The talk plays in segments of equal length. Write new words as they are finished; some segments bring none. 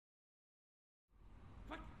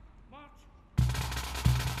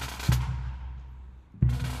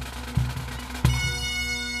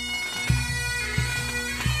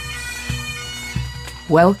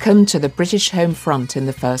Welcome to the British Home Front in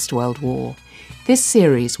the First World War. This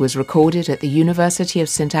series was recorded at the University of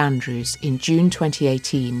St Andrews in June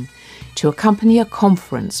 2018 to accompany a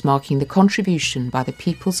conference marking the contribution by the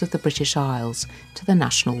peoples of the British Isles to the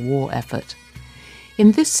national war effort.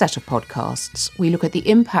 In this set of podcasts, we look at the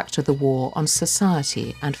impact of the war on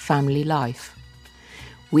society and family life.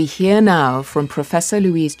 We hear now from Professor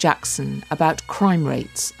Louise Jackson about crime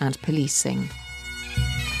rates and policing.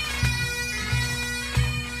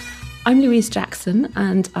 I'm Louise Jackson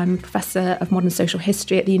and I'm Professor of Modern Social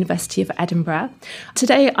History at the University of Edinburgh.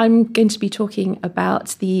 Today I'm going to be talking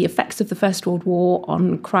about the effects of the First World War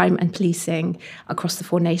on crime and policing across the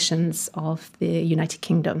four nations of the United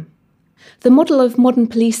Kingdom. The model of modern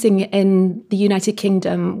policing in the United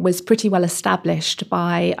Kingdom was pretty well established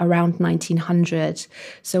by around 1900.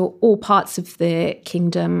 So all parts of the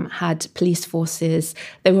kingdom had police forces.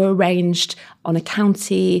 They were arranged on a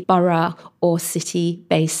county, borough or city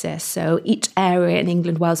basis. So each area in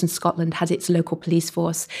England, Wales and Scotland had its local police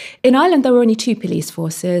force. In Ireland, there were only two police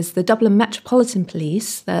forces, the Dublin Metropolitan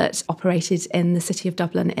Police that operated in the city of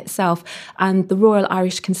Dublin itself and the Royal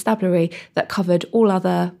Irish Constabulary that covered all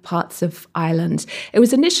other parts of Ireland. It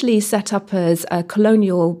was initially set up as a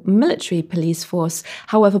colonial military police force.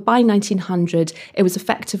 However, by 1900, it was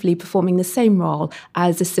effectively performing the same role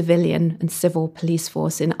as a civilian and civil police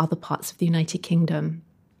force in other parts of the United Kingdom.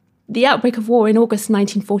 The outbreak of war in August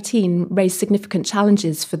 1914 raised significant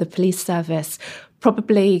challenges for the police service.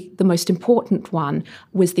 Probably the most important one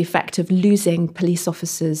was the effect of losing police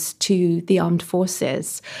officers to the armed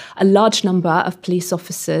forces. A large number of police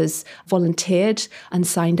officers volunteered and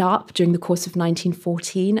signed up during the course of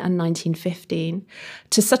 1914 and 1915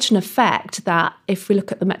 to such an effect that if we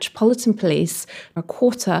look at the Metropolitan Police, a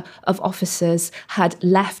quarter of officers had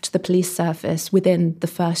left the police service within the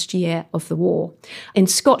first year of the war. In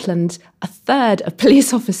Scotland, a third of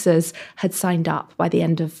police officers had signed up by the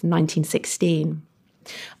end of 1916.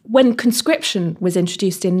 When conscription was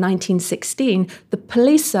introduced in 1916, the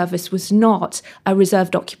police service was not a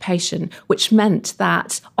reserved occupation, which meant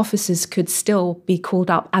that officers could still be called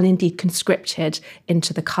up and indeed conscripted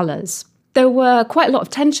into the colours. There were quite a lot of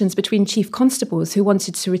tensions between chief constables who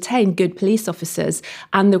wanted to retain good police officers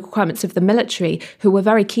and the requirements of the military, who were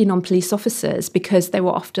very keen on police officers because they were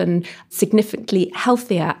often significantly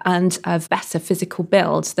healthier and of better physical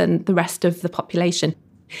build than the rest of the population.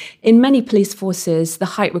 In many police forces, the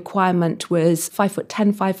height requirement was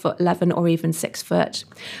 5'10", 5'11", or even 6 foot.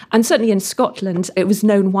 And certainly in Scotland, it was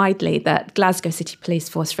known widely that Glasgow City Police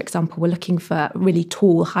Force, for example, were looking for really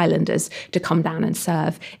tall Highlanders to come down and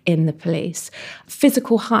serve in the police.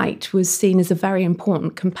 Physical height was seen as a very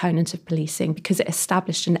important component of policing because it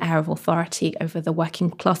established an air of authority over the working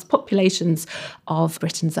class populations of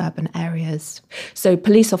Britain's urban areas. So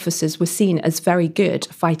police officers were seen as very good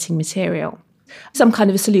fighting material. Some kind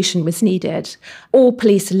of a solution was needed. All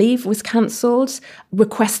police leave was cancelled.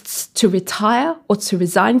 Requests to retire or to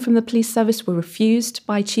resign from the police service were refused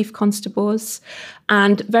by chief constables.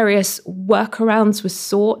 And various workarounds were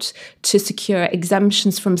sought to secure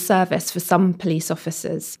exemptions from service for some police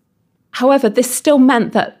officers. However, this still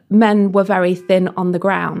meant that men were very thin on the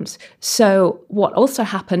ground. So what also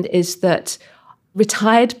happened is that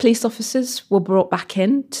retired police officers were brought back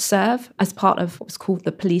in to serve as part of what was called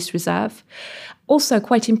the police reserve. Also,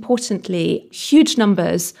 quite importantly, huge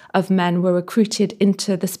numbers of men were recruited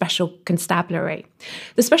into the Special Constabulary.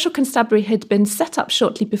 The Special Constabulary had been set up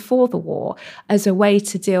shortly before the war as a way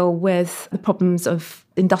to deal with the problems of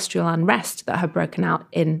industrial unrest that had broken out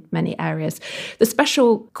in many areas. The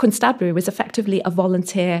Special Constabulary was effectively a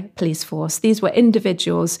volunteer police force. These were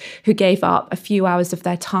individuals who gave up a few hours of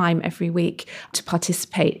their time every week to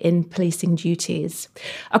participate in policing duties.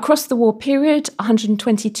 Across the war period,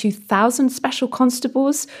 122,000 special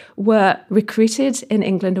constables were recruited in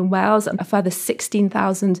England and Wales, and a further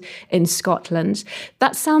 16,000 in Scotland.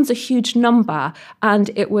 That sounds a huge number, and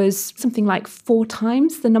it was something like 4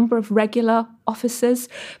 times the number of regular officers.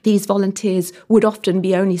 These volunteers would often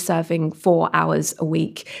be only serving 4 hours a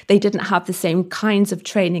week. They didn't have the same kinds of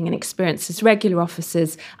training and experience as regular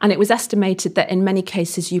officers, and it was estimated that in many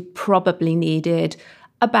cases you probably needed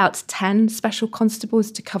about 10 special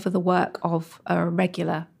constables to cover the work of a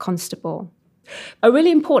regular constable. A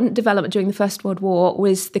really important development during the First World War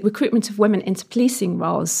was the recruitment of women into policing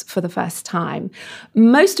roles for the first time.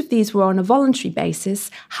 Most of these were on a voluntary basis.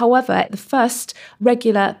 However, the first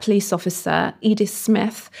regular police officer, Edith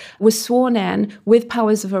Smith, was sworn in with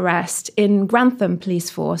powers of arrest in Grantham Police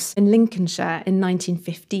Force in Lincolnshire in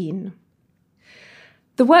 1915.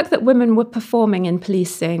 The work that women were performing in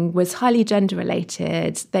policing was highly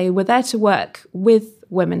gender-related. They were there to work with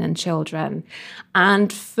women and children.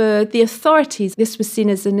 And for the authorities, this was seen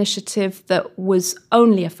as an initiative that was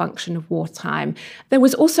only a function of wartime. There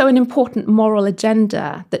was also an important moral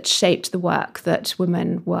agenda that shaped the work that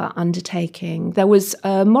women were undertaking. There was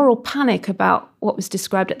a moral panic about what was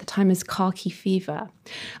described at the time as khaki fever.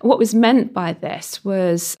 And what was meant by this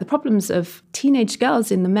was the problems of teenage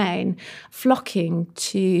girls in the main flocking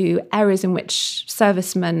to areas in which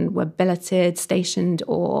servicemen were billeted, stationed,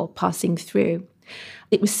 or passing through.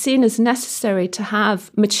 It was seen as necessary to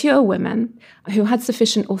have mature women who had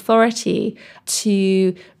sufficient authority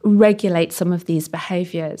to regulate some of these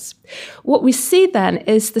behaviours. What we see then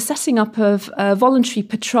is the setting up of a voluntary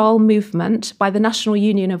patrol movement by the National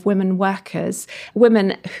Union of Women Workers,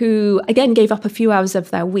 women who, again, gave up a few hours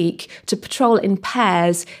of their week to patrol in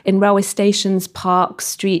pairs in railway stations, parks,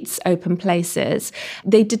 streets, open places.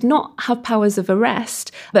 They did not have powers of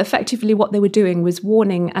arrest, but effectively what they were doing was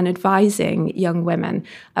warning and advising young women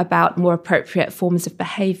about more appropriate forms of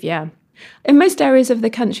behaviour. In most areas of the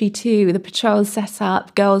country too, the patrols set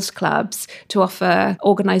up girls' clubs to offer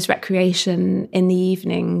organised recreation in the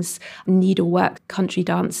evenings, needlework, country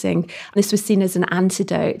dancing. This was seen as an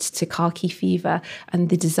antidote to khaki fever and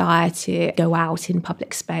the desire to go out in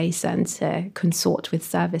public space and to consort with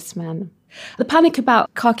servicemen. The panic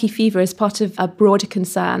about khaki fever is part of a broader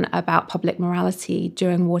concern about public morality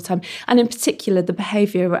during wartime, and in particular the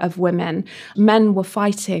behaviour of women. Men were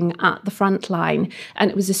fighting at the front line, and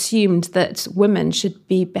it was assumed that women should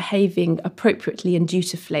be behaving appropriately and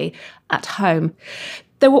dutifully at home.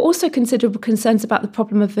 There were also considerable concerns about the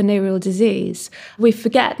problem of venereal disease. We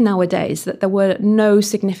forget nowadays that there were no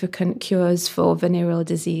significant cures for venereal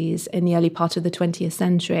disease in the early part of the 20th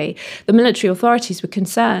century. The military authorities were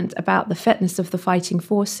concerned about the fitness of the fighting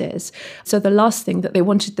forces. So the last thing that they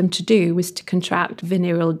wanted them to do was to contract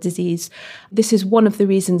venereal disease. This is one of the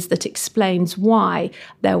reasons that explains why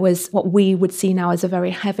there was what we would see now as a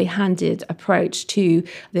very heavy-handed approach to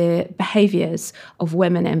the behaviours of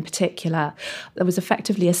women in particular. There was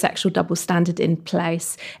effectively a sexual double standard in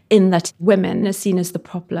place in that women are seen as the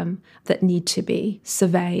problem that need to be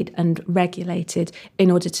surveyed and regulated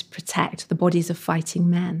in order to protect the bodies of fighting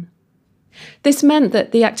men. This meant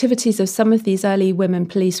that the activities of some of these early women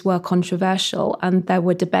police were controversial, and there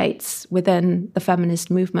were debates within the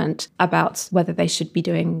feminist movement about whether they should be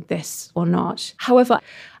doing this or not. However,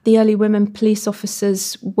 the early women police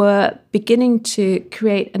officers were beginning to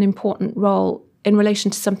create an important role in relation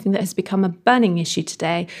to something that has become a burning issue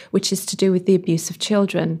today, which is to do with the abuse of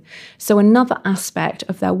children. So another aspect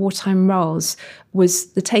of their wartime roles was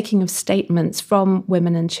the taking of statements from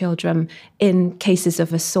women and children in cases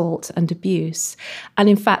of assault and abuse. And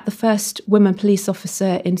in fact, the first women police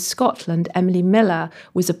officer in Scotland, Emily Miller,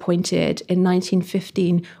 was appointed in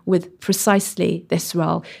 1915 with precisely this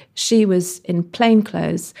role. She was in plain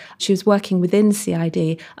clothes, she was working within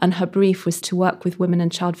CID, and her brief was to work with women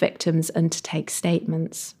and child victims and to take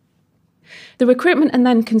statements. The recruitment and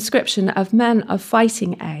then conscription of men of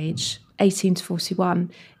fighting age, 18 to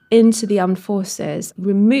 41, into the armed forces,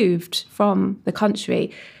 removed from the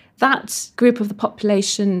country that group of the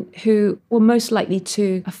population who were most likely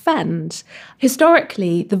to offend.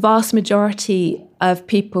 Historically, the vast majority of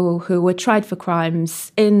people who were tried for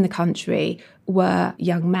crimes in the country were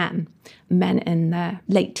young men, men in their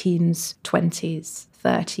late teens, 20s,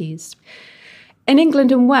 30s. In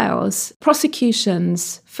England and Wales,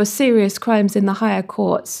 prosecutions for serious crimes in the higher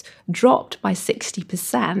courts dropped by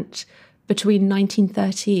 60% between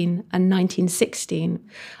 1913 and 1916.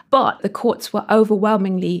 But the courts were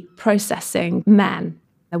overwhelmingly processing men.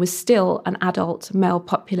 There was still an adult male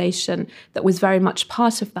population that was very much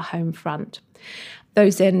part of the home front.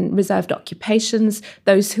 Those in reserved occupations,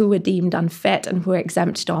 those who were deemed unfit and who were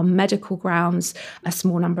exempted on medical grounds, a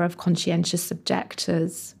small number of conscientious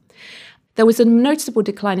objectors. There was a noticeable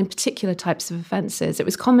decline in particular types of offences. It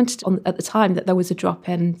was commented on at the time that there was a drop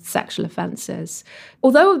in sexual offences.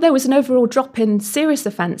 Although there was an overall drop in serious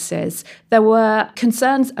offences, there were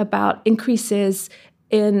concerns about increases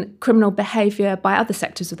in criminal behaviour by other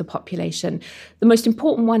sectors of the population. The most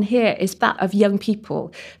important one here is that of young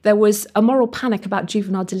people. There was a moral panic about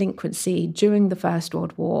juvenile delinquency during the First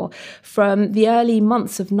World War. From the early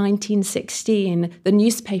months of 1916, the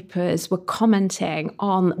newspapers were commenting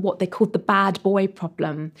on what they called the bad boy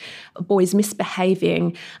problem, boys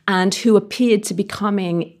misbehaving and who appeared to be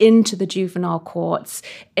coming into the juvenile courts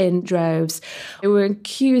in droves. They were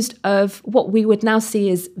accused of what we would now see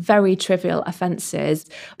as very trivial offences,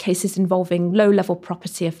 cases, cases involving low-level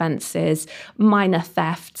property offences, minor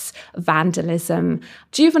thefts, vandalism.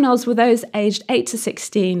 Juveniles were those aged 8 to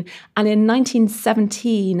 16, and in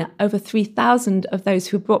 1917, over 3,000 of those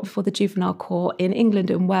who were brought before the juvenile court in England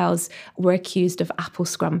and Wales were accused of apple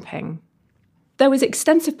scrumping. There was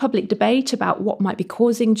extensive public debate about what might be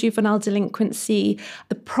causing juvenile delinquency.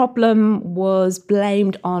 The problem was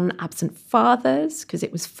blamed on absent fathers, because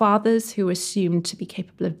it was fathers who were assumed to be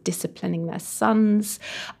capable of disciplining their sons,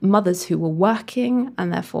 mothers who were working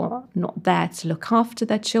and therefore not there to look after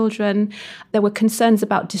their children. There were concerns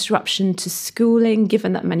about disruption to schooling,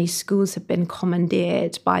 given that many schools had been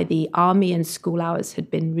commandeered by the army and school hours had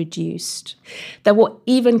been reduced. There were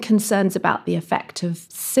even concerns about the effect of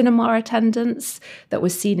cinema attendance that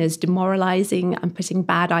was seen as demoralising and putting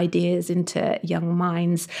bad ideas into young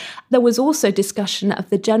minds. There was also discussion of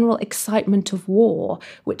the general excitement of war,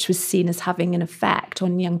 which was seen as having an effect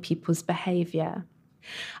on young people's behaviour.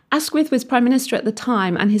 Asquith was Prime Minister at the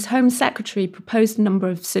time, and his Home Secretary proposed a number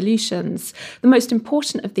of solutions. The most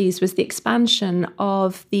important of these was the expansion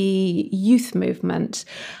of the youth movement,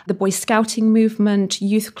 the Boy Scouting movement,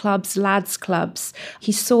 youth clubs, lads clubs.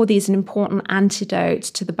 He saw these as an important antidote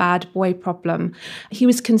to the bad boy problem. He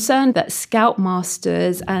was concerned that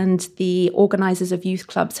scoutmasters and the organisers of youth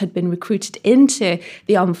clubs had been recruited into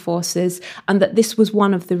the armed forces, and that this was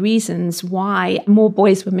one of the reasons why more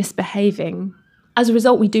boys were misbehaving. As a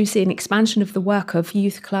result, we do see an expansion of the work of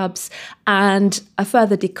youth clubs and a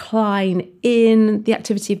further decline in the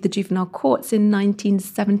activity of the juvenile courts in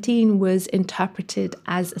 1917 was interpreted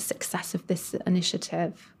as a success of this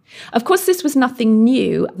initiative. Of course, this was nothing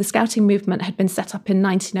new. The Scouting movement had been set up in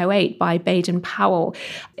 1908 by Baden-Powell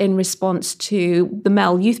in response to the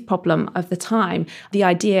male youth problem of the time, the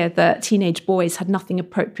idea that teenage boys had nothing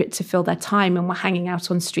appropriate to fill their time and were hanging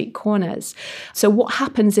out on street corners. So what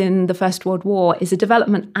happens in the First World War is a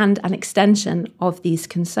development and an extension of these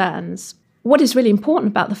concerns. What is really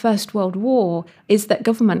important about the First World War is that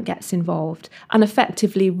government gets involved and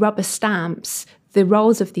effectively rubber stamps the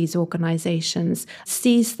roles of these organisations,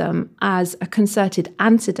 sees them as a concerted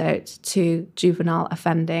antidote to juvenile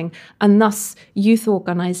offending, and thus youth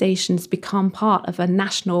organisations become part of a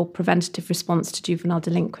national preventative response to juvenile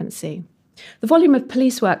delinquency. The volume of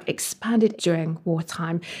police work expanded during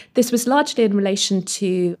wartime. This was largely in relation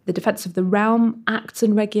to the Defence of the Realm Acts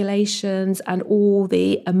and regulations and all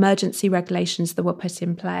the emergency regulations that were put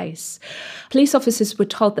in place. Police officers were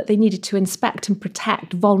told that they needed to inspect and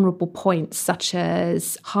protect vulnerable points such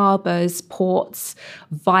as harbours, ports,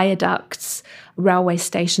 viaducts, railway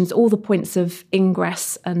stations, all the points of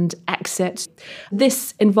ingress and exit.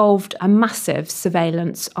 This involved a massive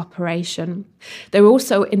surveillance operation. They were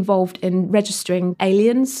also involved in registering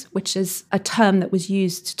aliens, which is a term that was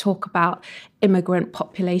used to talk about immigrant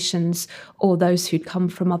populations or those who'd come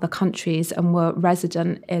from other countries and were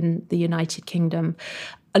resident in the United Kingdom.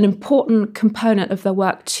 An important component of their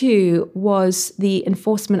work too was the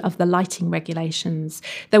enforcement of the lighting regulations.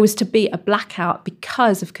 There was to be a blackout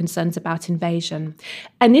because of concerns about invasion.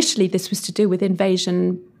 Initially, this was to do with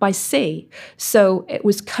invasion by sea. So it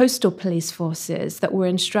was coastal police forces that were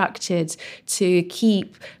instructed to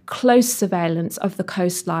keep close surveillance of the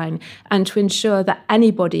coastline and to ensure that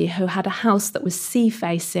anybody who had a house that was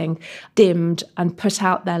sea-facing dimmed and put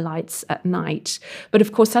out their lights at night. But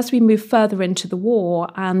of course, as we move further into the war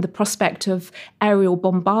and the prospect of aerial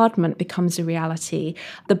bombardment becomes a reality,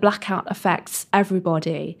 the blackout affects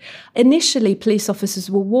everybody. Initially, police officers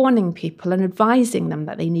were warning people and advising them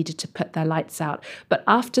that they needed to put their lights out. But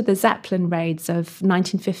after the Zeppelin raids of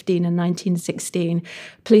 1915 and 1916,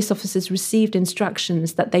 police officers received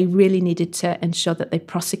instructions that they really needed to ensure that they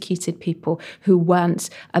prosecuted people who weren't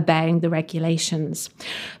obeying the regulations.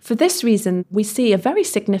 For this reason, we see a very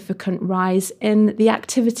significant rise in the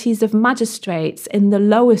activities of magistrates in the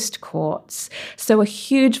lowest courts. So a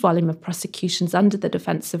huge volume of prosecutions under the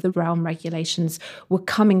Defence of the Realm regulations were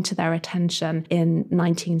coming to their attention in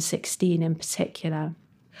 1916 in particular.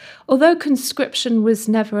 Although conscription was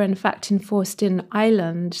never in fact enforced in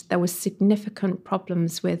Ireland, there were significant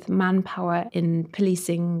problems with manpower in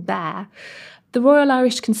policing there. The Royal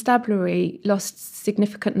Irish Constabulary lost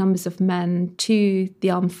significant numbers of men to the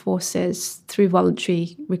armed forces through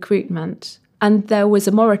voluntary recruitment. And there was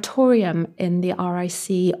a moratorium in the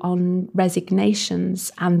RIC on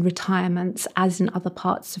resignations and retirements, as in other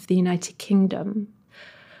parts of the United Kingdom.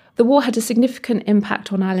 The war had a significant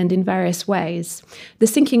impact on Ireland in various ways. The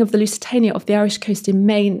sinking of the Lusitania off the Irish coast in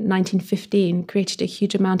May 1915 created a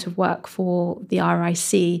huge amount of work for the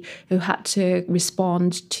RIC, who had to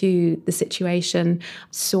respond to the situation,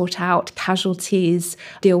 sort out casualties,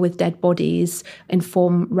 deal with dead bodies,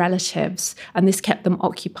 inform relatives, and this kept them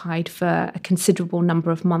occupied for a considerable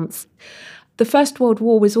number of months. The First World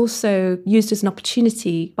War was also used as an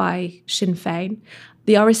opportunity by Sinn Féin.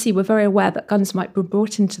 The RSC were very aware that guns might be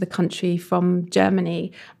brought into the country from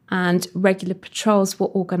Germany, and regular patrols were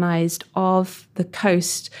organised of the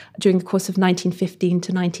coast during the course of 1915 to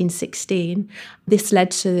 1916. This led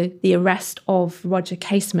to the arrest of Roger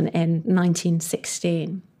Casement in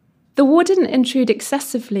 1916. The war didn't intrude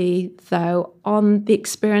excessively, though, on the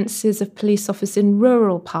experiences of police officers in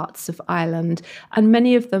rural parts of Ireland, and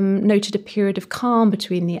many of them noted a period of calm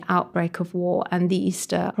between the outbreak of war and the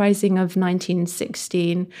Easter Rising of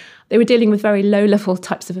 1916. They were dealing with very low-level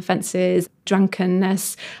types of offences,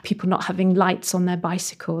 drunkenness, people not having lights on their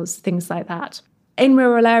bicycles, things like that. In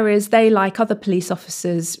rural areas, they, like other police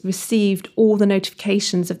officers, received all the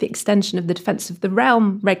notifications of the extension of the Defence of the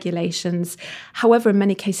Realm regulations. However, in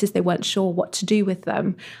many cases, they weren't sure what to do with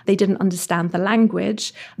them. They didn't understand the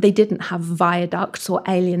language. They didn't have viaducts or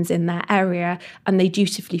aliens in their area, and they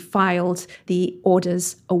dutifully filed the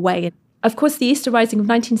orders away. Of course, the Easter Rising of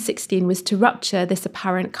 1916 was to rupture this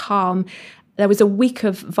apparent calm. There was a week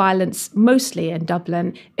of violence, mostly in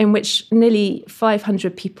Dublin, in which nearly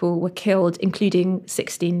 500 people were killed, including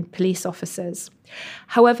 16 police officers.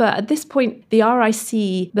 However, at this point, the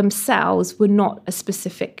RIC themselves were not a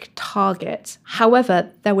specific target.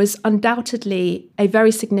 However, there was undoubtedly a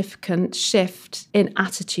very significant shift in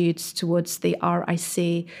attitudes towards the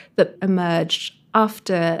RIC that emerged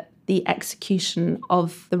after the execution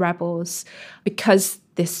of the rebels, because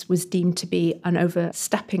this was deemed to be an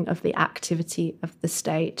overstepping of the activity of the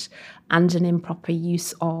state and an improper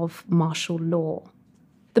use of martial law.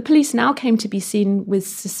 The police now came to be seen with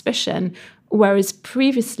suspicion, whereas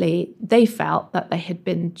previously they felt that they had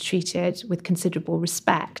been treated with considerable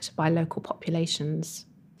respect by local populations.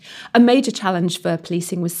 A major challenge for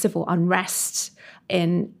policing was civil unrest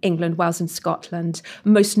in England, Wales and Scotland,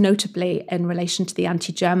 most notably in relation to the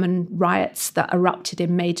anti-German riots that erupted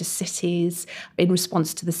in major cities in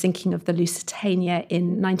response to the sinking of the Lusitania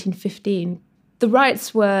in 1915. The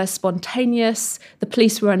riots were spontaneous, the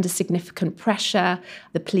police were under significant pressure,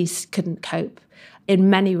 the police couldn't cope. In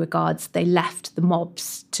many regards, they left the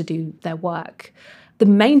mobs to do their work. The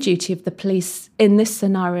main duty of the police in this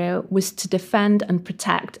scenario was to defend and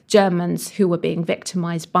protect Germans who were being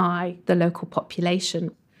victimised by the local population.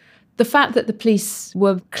 The fact that the police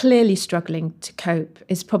were clearly struggling to cope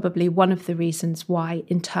is probably one of the reasons why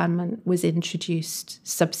internment was introduced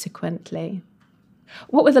subsequently.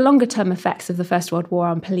 What were the longer-term effects of the First World War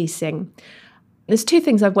on policing? There's two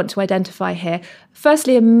things I want to identify here.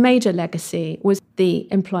 Firstly, a major legacy was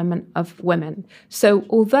the employment of women. So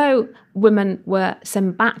although women were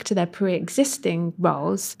sent back to their pre-existing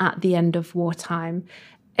roles at the end of wartime,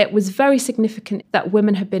 it was very significant that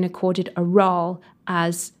women had been accorded a role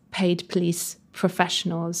as paid police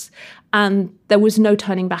professionals. And there was no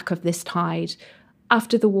turning back of this tide.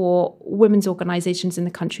 After the war, women's organisations in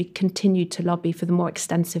the country continued to lobby for the more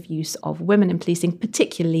extensive use of women in policing,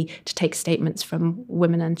 particularly to take statements from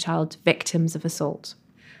women and child victims of assault.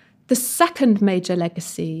 The second major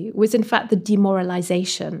legacy was, in fact, the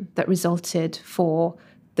demoralisation that resulted for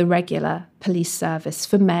the regular police service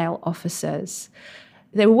for male officers.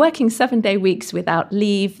 They were working 7-day weeks without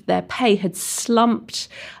leave. Their pay had slumped.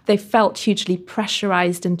 They felt hugely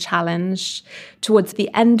pressurised and challenged. Towards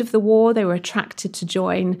the end of the war, they were attracted to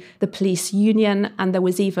join the police union, and there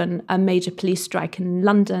was even a major police strike in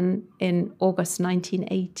London in August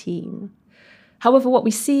 1918. However, what we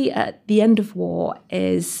see at the end of war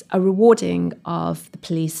is a rewarding of the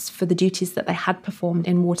police for the duties that they had performed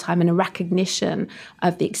in wartime and a recognition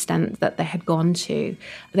of the extent that they had gone to.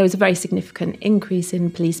 There was a very significant increase in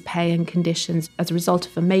police pay and conditions as a result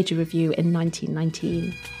of a major review in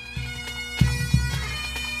 1919.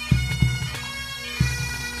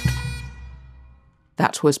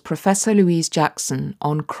 That was Professor Louise Jackson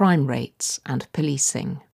on crime rates and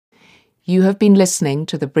policing. You have been listening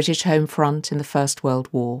to the British Home Front in the First World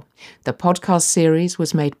War. The podcast series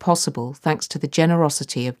was made possible thanks to the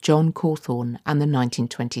generosity of John Cawthorne and the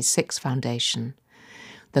 1926 Foundation.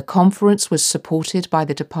 The conference was supported by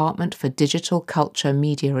the Department for Digital Culture,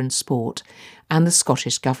 Media and Sport and the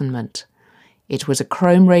Scottish Government. It was a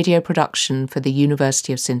Chrome radio production for the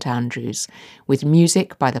University of St Andrews, with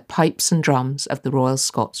music by the pipes and drums of the Royal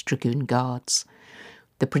Scots Dragoon Guards.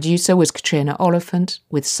 The producer was Katrina Oliphant,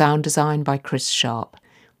 with sound design by Chris Sharp.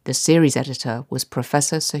 The series editor was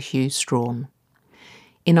Professor Sir Hugh Strawn.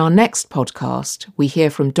 In our next podcast, we hear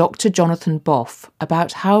from Dr. Jonathan Boff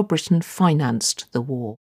about how Britain financed the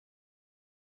war.